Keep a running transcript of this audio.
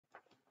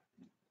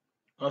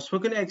I've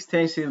spoken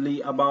extensively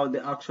about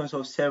the actions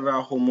of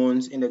several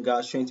hormones in the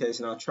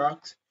gastrointestinal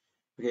tract.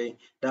 Okay,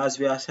 that's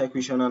via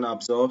secretion and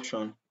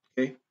absorption.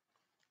 Okay,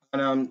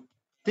 and I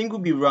think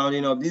we'll be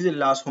rounding up. This is the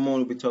last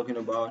hormone we'll be talking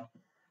about,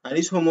 and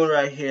this hormone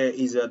right here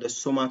is the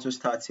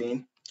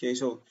somatostatin. Okay,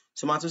 so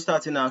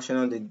somatostatin action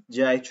on the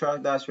GI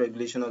tract, that's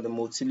regulation of the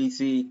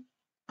motility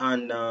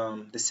and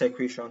the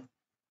secretion.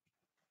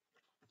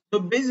 So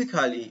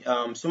basically,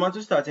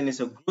 somatostatin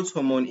is a growth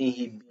hormone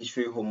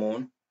inhibitory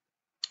hormone.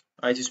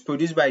 It is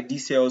produced by D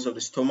cells of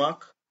the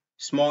stomach,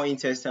 small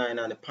intestine,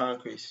 and the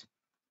pancreas.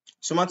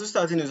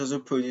 Somatostatin is also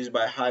produced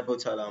by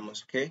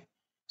hypothalamus. Okay.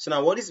 So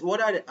now,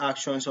 what are the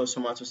actions of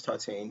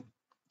somatostatin?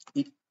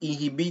 It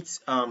inhibits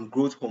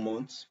growth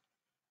hormones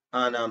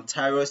and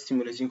thyroid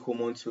stimulating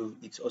hormone too.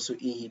 It's also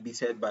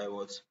inhibited by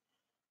what?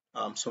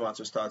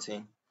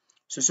 Somatostatin.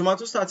 So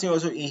somatostatin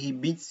also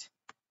inhibits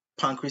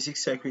pancreatic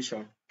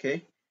secretion.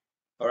 Okay.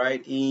 All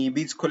right. It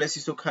inhibits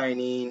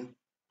cholecystokinin,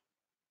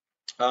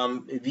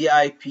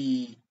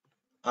 VIP,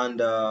 and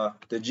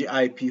the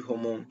GIP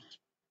hormones.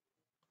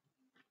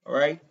 All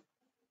right.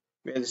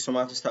 Where's the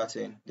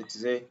somatostatin? This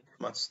is a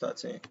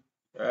somatostatin.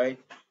 All right.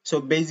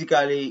 So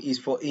basically, it's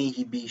for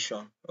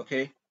inhibition.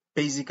 Okay.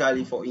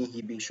 Basically for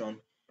inhibition.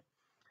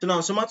 So now,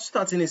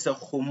 somatostatin is a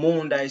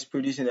hormone that is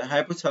produced in the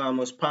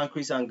hypothalamus,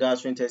 pancreas, and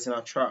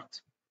gastrointestinal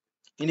tract.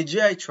 In the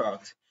GI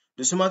tract,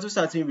 the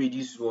somatostatin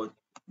reduces what?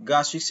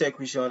 Gastric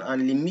secretion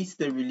and limits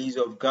the release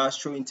of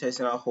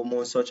gastrointestinal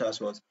hormones such as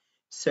what?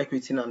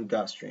 Secretin and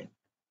gastrin.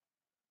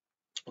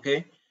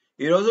 Okay.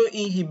 It also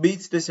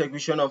inhibits the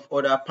secretion of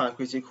other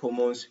pancreatic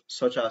hormones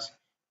such as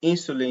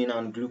insulin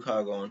and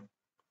glucagon.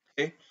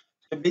 Okay.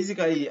 So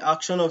basically, the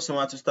action of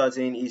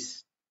somatostatin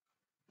is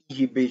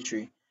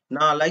inhibitory.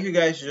 Now, like you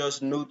guys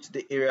just note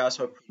the areas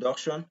of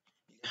production: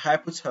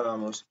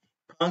 hypothalamus,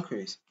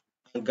 pancreas,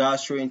 and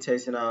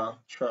gastrointestinal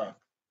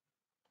tract.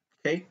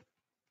 Okay,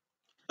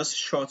 just a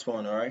short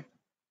one, all right?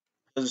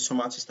 Just the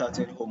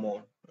somatostatin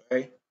hormone,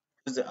 right?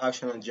 Just the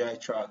action on GI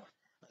tract.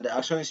 And the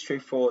action is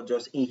straightforward,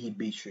 just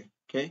inhibitory.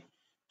 Okay,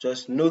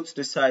 just note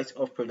the site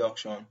of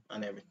production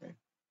and everything,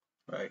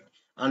 right?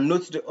 And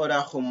note the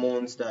other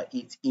hormones that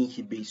it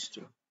inhibits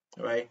too,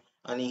 right?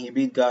 And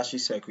inhibit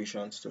gastric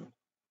secretions too.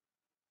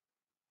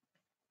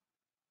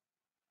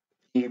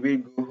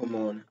 Inhibit growth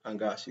hormone and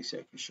gastric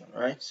secretion.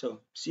 All right. So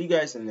see you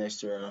guys in the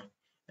next round,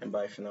 and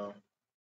bye for now.